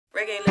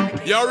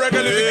Yo,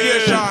 Reggae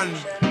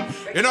Livication.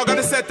 You know, I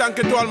gotta say thank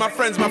you to all my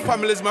friends, my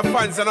families, my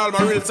fans, and all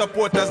my real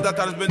supporters that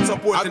has been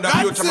supporting the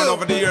Fuchaman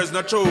over the years,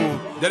 not true.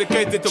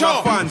 Dedicated to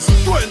my fans.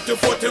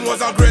 2014 was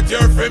a great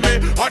year for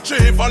me.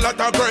 Achieve a lot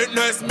of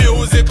greatness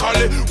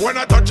musically. When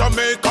I touch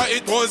Jamaica,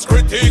 it was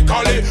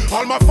critically.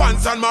 All my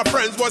fans and my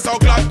friends were so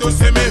glad to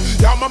see me.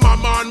 Yeah, my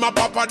mama and my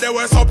papa, they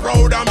were so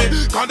proud of me.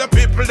 Cause the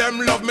people,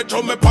 them love me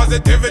through my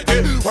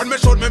positivity. When me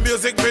showed me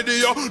music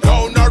video,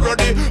 down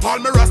already. All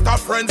my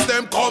Rasta friends,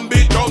 them come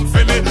be jump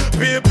for me.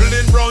 People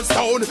in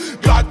Brownstown,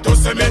 glad to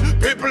see me.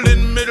 People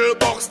in Middle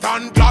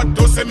Buxton, glad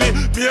to see me.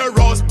 Beer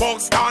Rose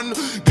Buxton,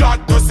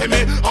 glad to see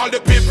me. All the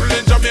people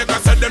in Jamaica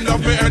said them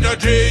love me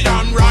energy.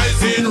 I'm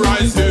rising,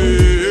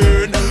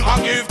 rising.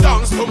 I give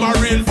thanks to my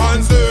real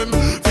fans, them.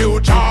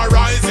 Future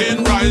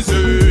rising,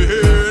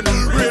 rising.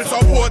 Real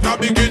support are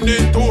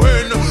beginning to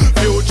end.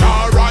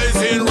 Future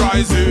rising,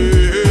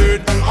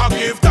 rising. I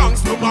give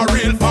thanks to my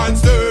real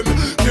fans, them.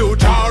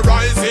 Future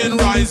rising,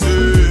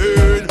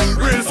 rising.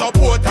 Real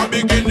support are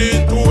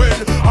beginning to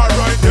end.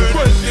 Alright then.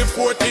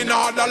 2014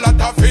 had a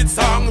lot of hit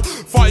song.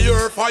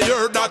 Fire,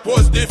 fire, that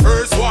was the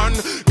first one.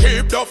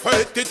 Keep the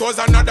faith, it was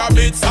another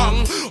big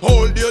song.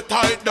 Hold you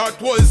tight, that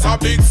was a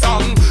big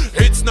song.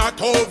 It's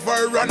not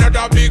over,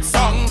 another big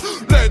song.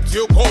 Let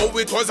you go,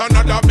 it was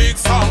another big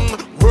song.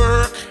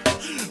 Work,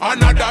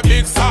 another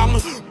big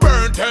song.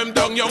 Burn them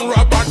down, young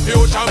Robert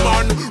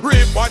Fuchaman.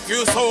 Reap what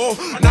you sow,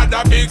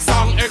 another big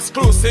song.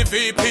 Exclusive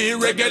EP,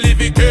 Reggae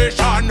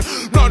Livication.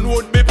 None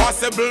would be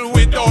possible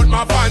without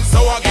my fans. So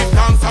I give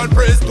thanks and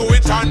praise to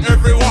each and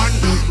everyone.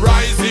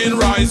 Rising,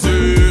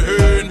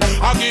 rising.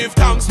 I give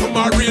thanks to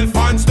my real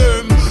fans,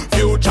 them.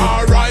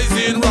 Future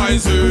rising,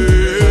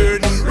 rising.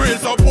 Real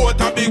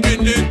support are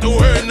beginning to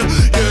end.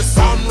 Yes,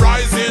 I'm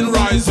rising,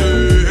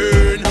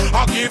 rising.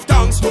 I give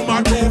thanks to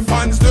my true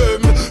fans,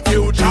 them.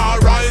 Future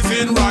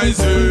rising,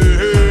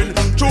 rising.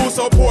 True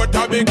support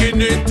are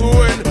beginning to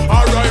end.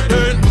 Alright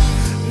then.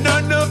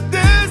 None of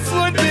this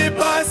would be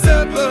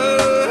possible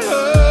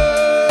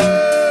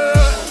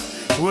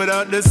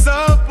without the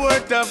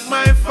support of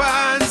my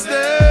fans,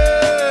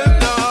 them.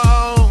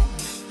 No.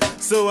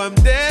 So I'm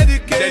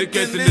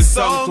dedicating this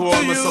song to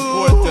all my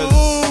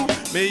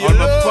supporters. May your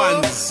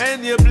love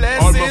and your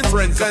blessings all my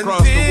friends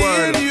across the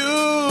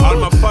world, all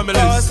my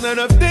families. Cause none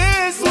of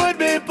this would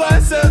be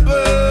possible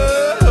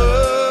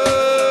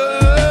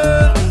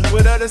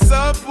without the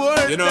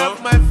support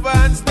of my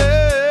fans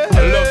there. I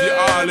love you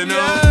all, you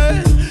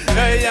know.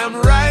 Hey, I'm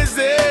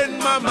rising,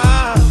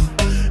 mama.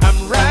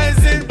 I'm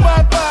rising,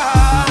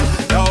 papa.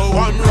 Now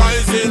I'm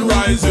rising,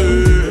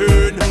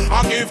 rising.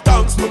 I give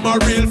thanks to my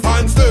real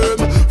fans, them.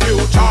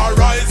 Future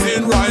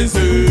rising,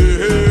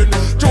 rising.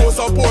 True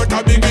support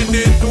are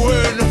beginning to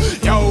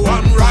end. Yo,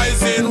 I'm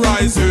rising,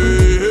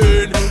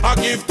 rising. I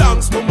give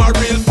thanks to my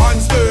real